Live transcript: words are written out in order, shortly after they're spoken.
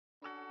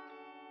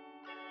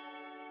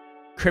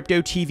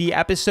Crypto TV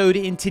episode.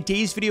 In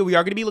today's video, we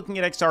are going to be looking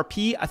at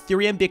XRP,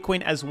 Ethereum,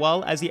 Bitcoin, as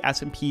well as the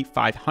S&P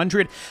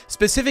 500.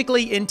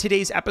 Specifically, in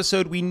today's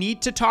episode, we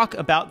need to talk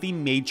about the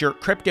major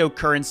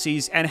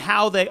cryptocurrencies and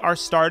how they are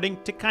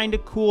starting to kind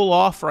of cool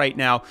off right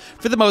now,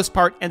 for the most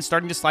part, and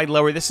starting to slide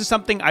lower. This is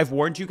something I've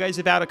warned you guys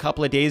about a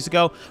couple of days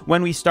ago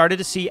when we started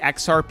to see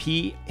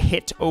XRP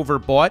hit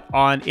overbought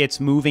on its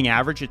moving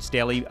average, its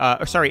daily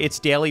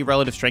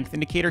relative strength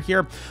indicator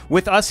here.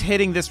 With us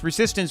hitting this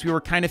resistance, we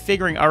were kind of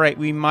figuring, all right,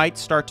 we might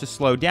start to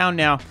slow down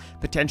now,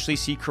 potentially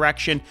see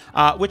correction,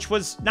 which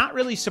was not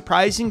really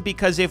surprising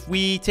because if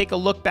we take a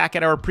look back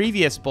at our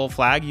previous bull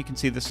flag, you can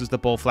see this is the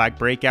bull flag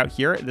breakout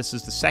here. This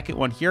is the second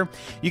one here.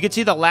 You can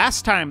see the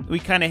last time we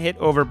kind of hit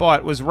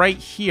overbought was right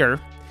here,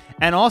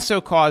 and also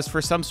caused for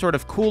some sort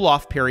of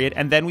cool-off period,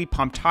 and then we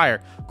pumped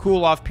higher.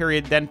 Cool-off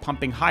period, then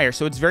pumping higher.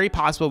 So it's very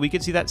possible we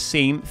could see that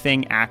same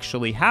thing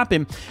actually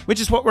happen, which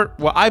is what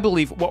I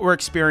believe we're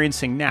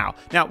experiencing now.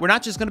 Now, we're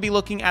not just going to be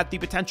looking at the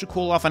potential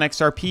cool-off on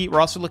XRP. We're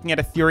also looking at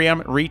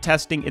Ethereum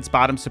retesting its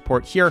bottom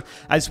support here,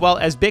 as well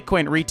as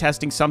Bitcoin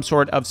retesting some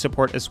sort of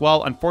support as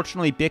well.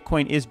 Unfortunately,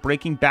 Bitcoin is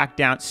breaking back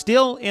down,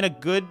 still in a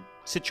good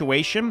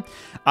situation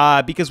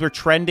because we're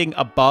trending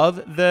above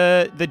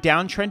the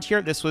downtrend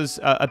here. This was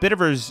a bit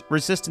of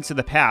resistance in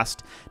the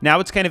past.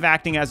 Now it's kind of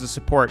acting as a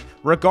support.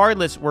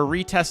 Regardless, we're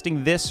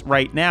retesting this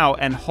right now,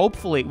 and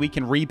hopefully we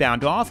can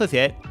rebound off of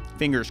it.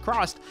 Fingers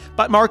crossed.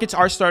 But markets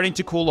are starting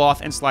to cool off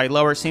and slide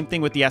lower. Same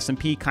thing with the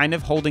S&P, kind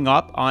of holding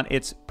up on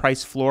its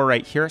price floor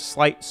right here,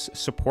 slight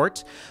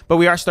support, but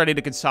we are starting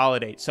to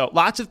consolidate. So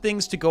lots of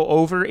things to go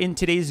over in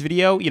today's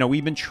video. You know,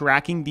 we've been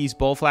tracking these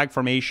bull flag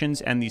formations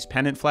and these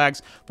pennant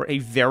flags for a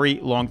very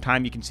long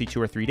time. You can see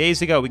 2 or 3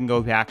 days ago. We can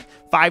go back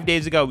 5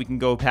 days ago. We can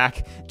go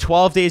back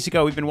 12 days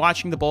ago. We've been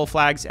watching the bull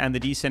flags and the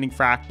descending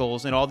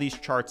fractals and all these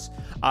charts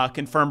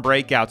confirm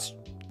breakouts.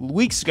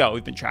 Weeks ago,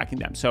 we've been tracking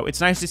them. So it's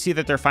nice to see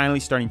that they're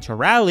finally starting to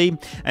rally.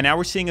 And now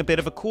we're seeing a bit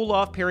of a cool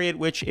off period,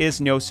 which is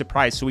no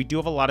surprise. So we do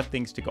have a lot of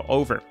things to go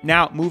over.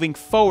 Now, moving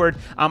forward,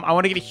 I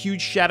want to give a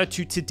huge shout out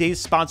to today's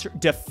sponsor,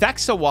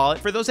 DEFEXA Wallet.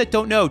 For those that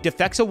don't know,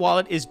 DEFEXA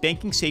Wallet is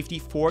banking safety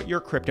for your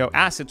crypto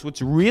assets.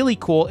 What's really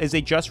cool is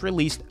they just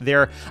released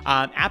their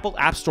Apple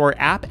App Store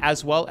app,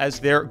 as well as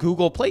their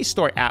Google Play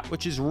Store app,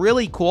 which is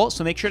really cool.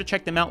 So make sure to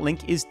check them out.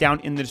 Link is down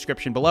in the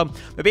description below.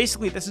 But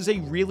basically, this is a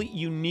really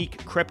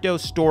unique crypto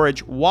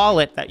storage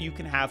wallet that you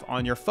can have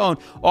on your phone,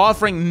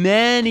 offering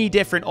many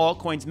different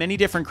altcoins, many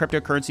different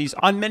cryptocurrencies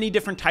on many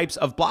different types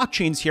of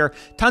blockchains here.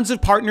 Tons of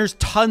partners,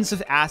 tons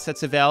of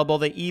assets available.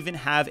 They even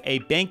have a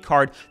bank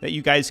card that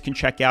you guys can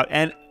check out,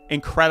 and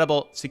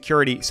incredible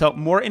security. So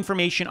more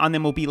information on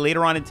them will be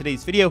later on in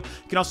today's video.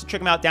 You can also check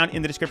them out down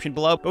in the description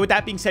below. But with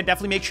that being said,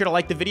 definitely make sure to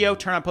like the video,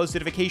 turn on post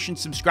notifications,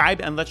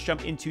 subscribe, and let's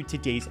jump into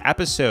today's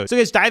episode. So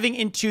guys, diving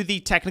into the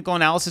technical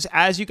analysis,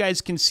 as you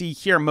guys can see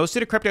here, most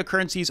of the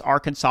cryptocurrencies are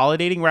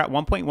consolidating. We're at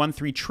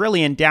 1.13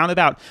 trillion, down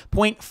about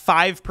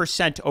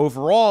 0.5%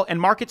 overall, and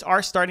markets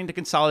are starting to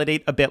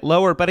consolidate a bit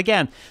lower. But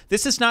again,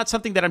 this is not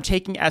something that I'm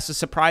taking as a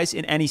surprise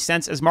in any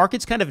sense, as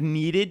markets kind of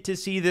needed to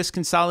see this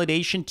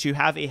consolidation to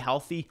have a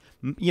healthy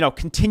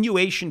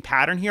continuation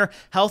pattern here.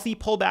 Healthy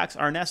pullbacks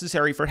are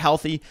necessary for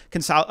healthy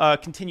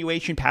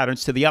continuation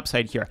patterns to the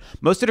upside here.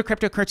 Most of the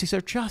cryptocurrencies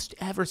are just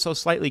ever so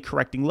slightly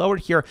correcting lower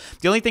here.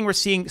 The only thing we're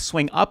seeing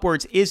swing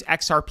upwards is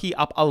XRP,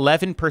 up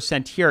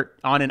 11% here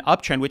on an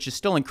uptrend, which is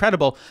still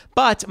incredible.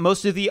 But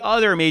most of the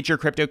other major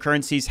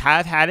cryptocurrencies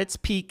have had its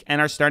peak and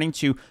are starting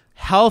to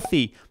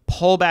healthy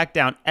pull back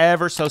down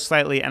ever so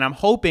slightly, and I'm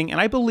hoping and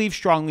I believe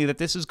strongly that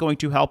this is going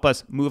to help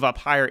us move up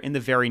higher in the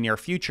very near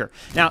future.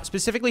 Now,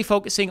 specifically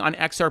focusing on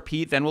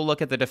XRP, then we'll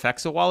look at the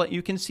DEFEXA wallet.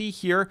 You can see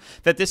here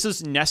that this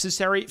is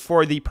necessary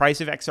for the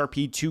price of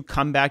XRP to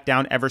come back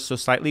down ever so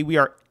slightly. We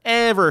are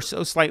ever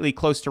so slightly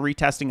close to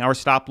retesting our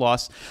stop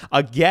loss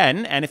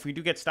again, and if we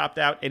do get stopped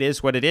out, it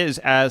is what it is,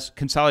 as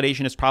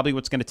consolidation is probably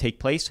what's going to take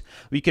place.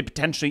 We could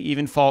potentially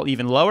even fall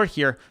even lower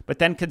here, but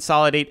then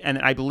consolidate, and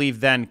I believe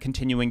then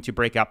continuing to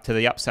break up to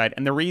the upside.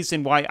 And the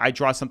reason why I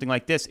draw something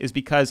like this is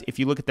because if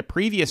you look at the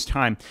previous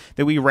time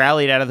that we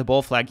rallied out of the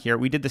bull flag here,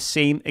 we did the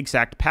same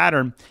exact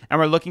pattern, and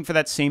we're looking for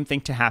that same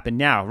thing to happen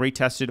now.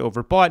 Retested,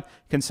 overbought,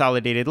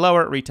 consolidated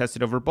lower,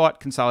 retested,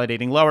 overbought,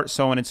 consolidating lower,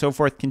 so on and so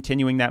forth,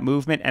 continuing that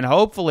movement, and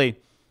hopefully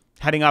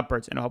heading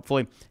upwards,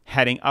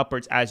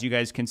 as you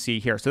guys can see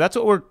here. So that's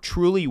what we're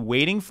truly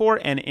waiting for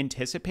and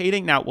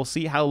anticipating. Now, we'll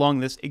see how long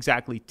this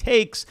exactly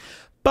takes,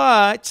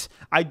 but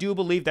I do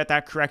believe that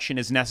that correction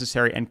is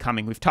necessary and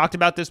coming. We've talked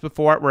about this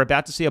before. We're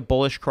about to see a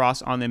bullish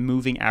cross on the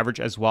moving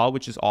average as well,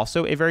 which is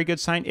also a very good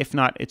sign. If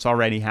not, it's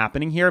already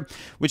happening here,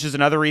 which is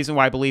another reason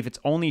why I believe it's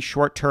only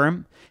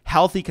short-term,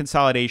 healthy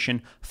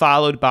consolidation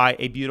followed by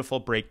a beautiful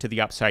break to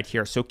the upside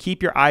here. So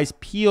keep your eyes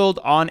peeled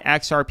on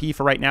XRP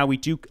for right now. We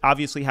do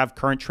obviously have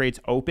current trades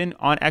open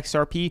on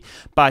XRP,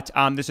 but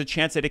there's a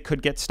chance that it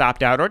could get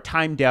stopped out or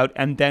timed out,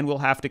 and then we'll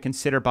have to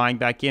consider buying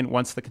back in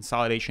once the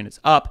consolidation is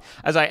up,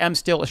 as I am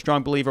still a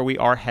strong believer we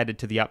are headed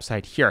to the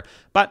upside here.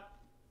 But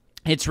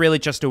it's really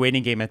just a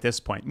waiting game at this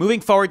point.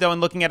 Moving forward, though, and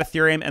looking at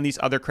Ethereum and these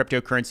other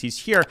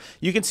cryptocurrencies here,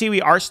 you can see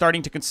we are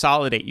starting to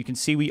consolidate. You can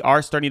see we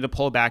are starting to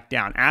pull back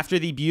down. After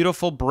the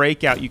beautiful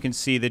breakout, you can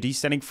see the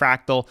descending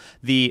fractal,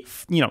 the,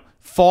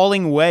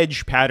 falling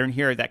wedge pattern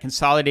here that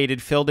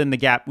consolidated, filled in the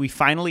gap. We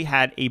finally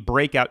had a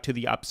breakout to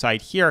the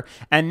upside here,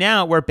 and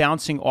now we're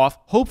bouncing off,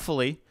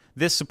 hopefully,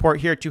 this support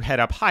here to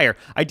head up higher.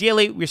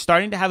 Ideally, we're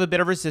starting to have a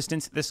bit of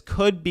resistance. This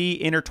could be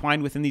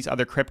intertwined within these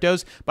other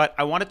cryptos, but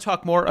I want to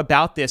talk more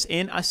about this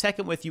in a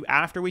second with you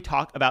after we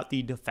talk about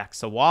the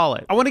DEFEXA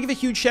wallet. I want to give a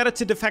huge shout out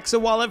to DEFEXA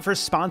wallet for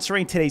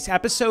sponsoring today's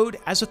episode.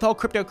 As with all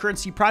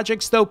cryptocurrency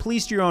projects, though,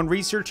 please do your own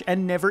research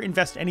and never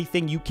invest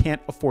anything you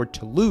can't afford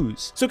to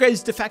lose. So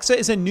guys, DEFEXA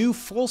is a new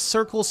full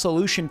circle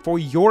solution for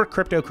your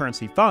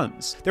cryptocurrency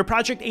funds. Their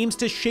project aims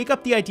to shake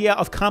up the idea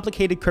of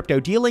complicated crypto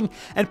dealing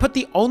and put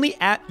the only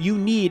app you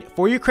need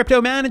for your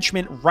crypto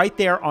management right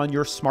there on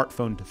your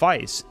smartphone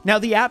device. Now,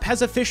 the app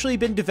has officially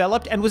been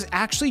developed and was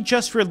actually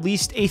just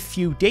released a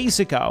few days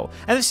ago.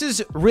 And this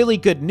is really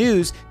good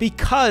news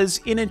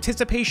because in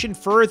anticipation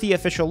for the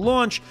official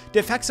launch,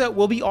 DEFEXA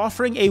will be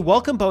offering a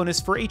welcome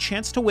bonus for a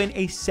chance to win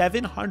a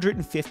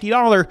 $750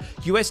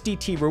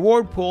 USDT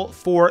reward pool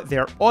for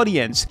their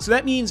audience. So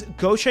that means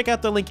go check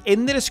out the link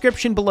in the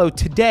description below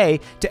today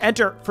to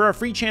enter for a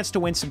free chance to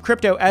win some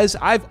crypto, as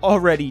I've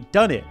already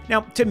done it.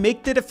 Now, to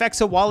make the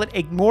DEFEXA wallet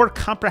a more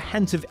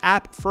comprehensive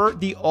app for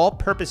the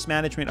all-purpose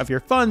management of your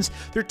funds,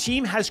 their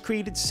team has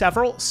created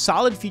several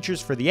solid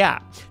features for the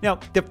app. Now,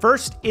 the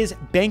first is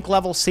bank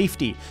level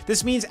safety.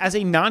 This means as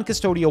a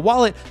non-custodial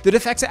wallet, the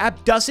DEFEXA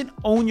app doesn't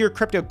own your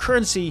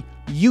cryptocurrency,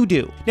 you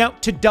do. Now,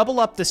 to double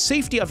up the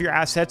safety of your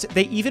assets,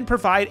 they even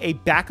provide a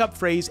backup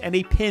phrase and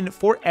a PIN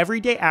for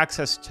everyday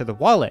access to the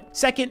wallet.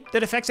 Second, the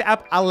DEFEXA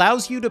app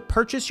allows you to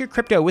purchase your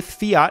crypto with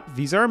fiat,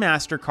 Visa or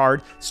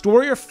MasterCard,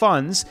 store your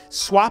funds,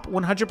 swap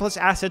 100 plus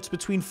assets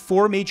between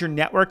 4 major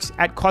networks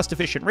at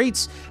cost-efficient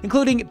rates,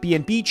 including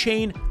BNB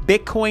Chain,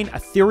 Bitcoin,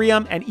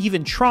 Ethereum, and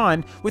even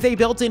Tron, with a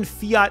built-in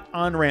fiat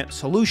on-ramp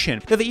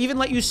solution. Now, they even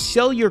let you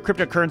sell your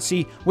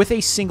cryptocurrency with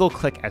a single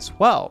click as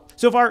well.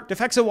 So far,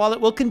 DEFEXA Wallet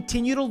will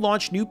continue to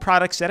launch new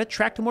products that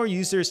attract more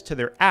users to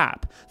their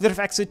app. The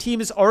DEFEXA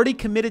team is already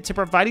committed to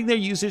providing their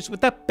users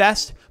with the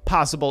best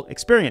possible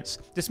experience.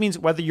 This means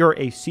whether you're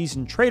a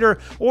seasoned trader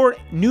or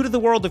new to the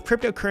world of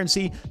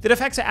cryptocurrency, the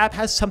DEFEXA app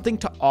has something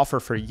to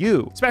offer for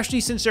you, especially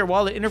since their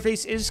wallet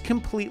interface is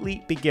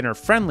completely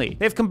beginner-friendly.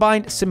 They've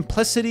combined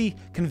simplicity,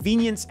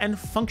 convenience, and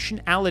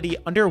functionality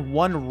under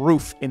one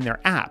roof in their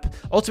app,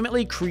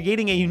 ultimately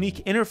creating a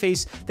unique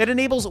interface that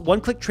enables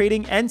one-click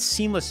trading and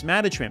seamless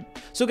management.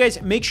 So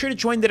guys, make sure to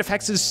join the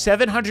DEFEXA's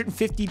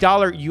 $750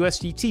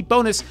 USDT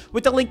bonus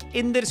with the link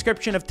in the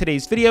description of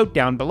today's video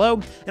down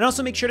below. And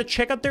also make sure to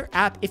check out their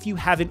app if you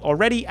haven't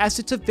already, as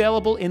it's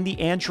available in the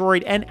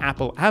Android and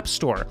Apple App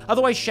Store.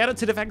 Otherwise, shout out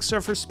to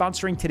DEFEXA for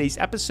sponsoring today's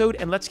episode,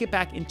 and let's get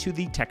back into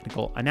the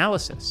technical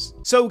analysis.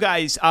 So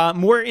guys,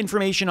 more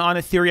information on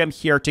Ethereum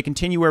here to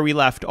continue where we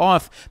left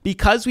off.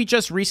 Because we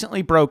just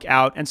recently broke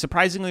out, and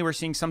surprisingly we're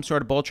seeing some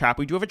sort of bull trap,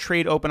 we do have a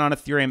trade open on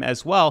Ethereum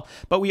as well,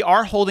 but we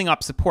are holding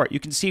up support. You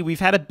can see we've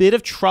had a bit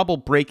of trouble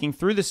breaking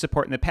through the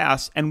support in the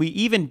past, and we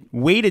even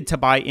waited to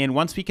buy in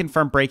once we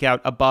confirmed breakout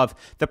above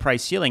the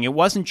price ceiling. It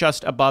wasn't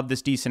just above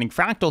this descending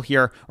fractal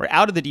here, or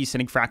out of the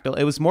descending fractal,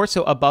 it was more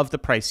so above the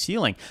price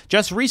ceiling.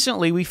 Just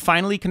recently, we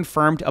finally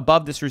confirmed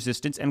above this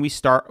resistance, and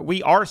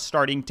we are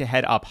starting to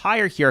head up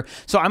higher here.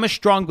 So I'm a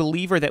strong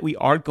believer that we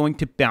are going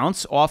to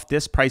bounce off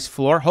this price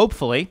floor,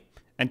 hopefully,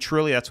 and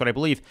truly that's what I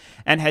believe,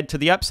 and head to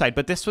the upside.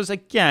 But this was,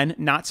 again,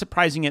 not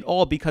surprising at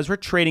all because we're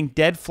trading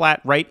dead flat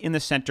right in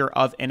the center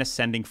of an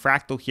ascending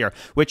fractal here,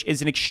 which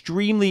is an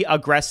extremely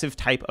aggressive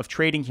type of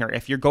trading here.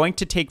 If you're going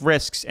to take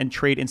risks and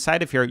trade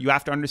inside of here, you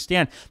have to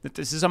understand that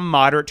this is a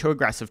moderate to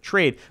aggressive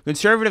trade.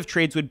 Conservative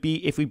trades would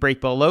be if we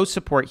break below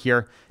support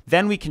here,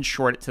 then we can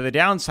short it to the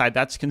downside,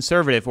 that's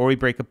conservative, or we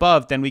break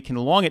above, then we can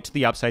long it to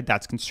the upside,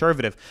 that's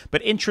conservative.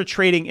 But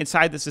intra-trading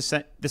inside this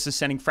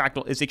ascending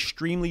fractal is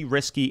extremely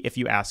risky if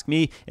you ask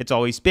me. It's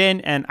always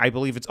been, and I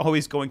believe it's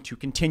always going to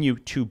continue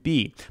to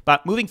be.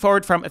 But moving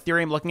forward from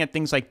Ethereum, looking at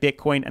things like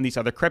Bitcoin and these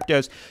other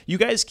cryptos, you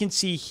guys can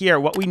see here,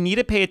 what we need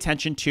to pay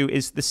attention to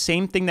is the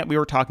same thing that we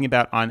were talking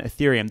about on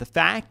Ethereum. The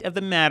fact of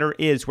the matter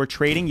is we're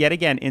trading yet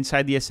again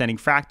inside the ascending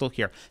fractal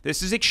here.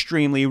 This is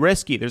extremely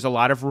risky. There's a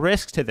lot of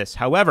risk to this.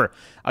 However,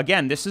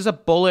 again, this is a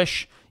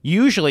bullish,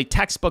 usually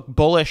textbook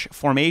bullish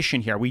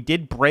formation here. We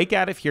did break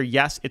out of here.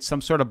 Yes, it's some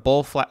sort of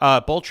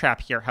bull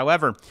trap here.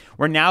 However,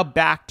 we're now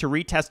back to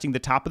retesting the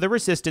top of the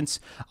resistance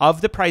of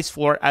the price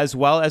floor as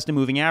well as the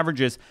moving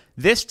averages.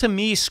 This to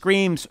me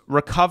screams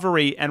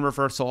recovery and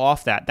reversal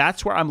off that.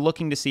 That's where I'm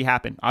looking to see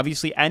happen.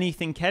 Obviously,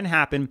 anything can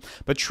happen,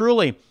 but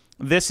truly,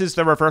 this is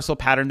the reversal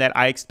pattern that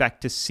I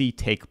expect to see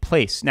take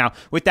place. Now,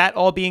 with that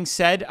all being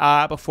said,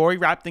 before we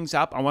wrap things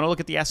up, I want to look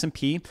at the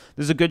S&P.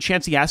 There's a good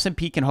chance the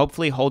S&P can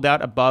hopefully hold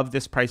out above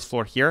this price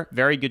floor here.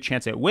 Very good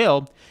chance it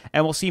will.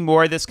 And we'll see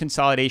more of this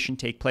consolidation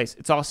take place.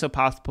 It's also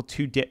possible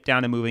to dip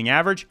down a moving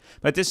average,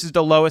 but this is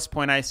the lowest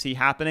point I see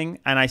happening,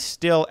 and I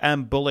still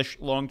am bullish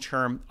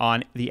long-term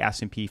on the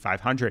S&P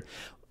 500.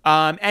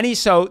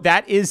 So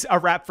that is a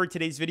wrap for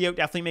today's video.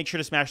 Definitely make sure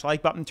to smash the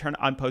like button, turn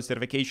on post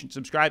notifications,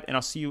 subscribe, and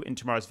I'll see you in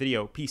tomorrow's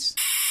video. Peace.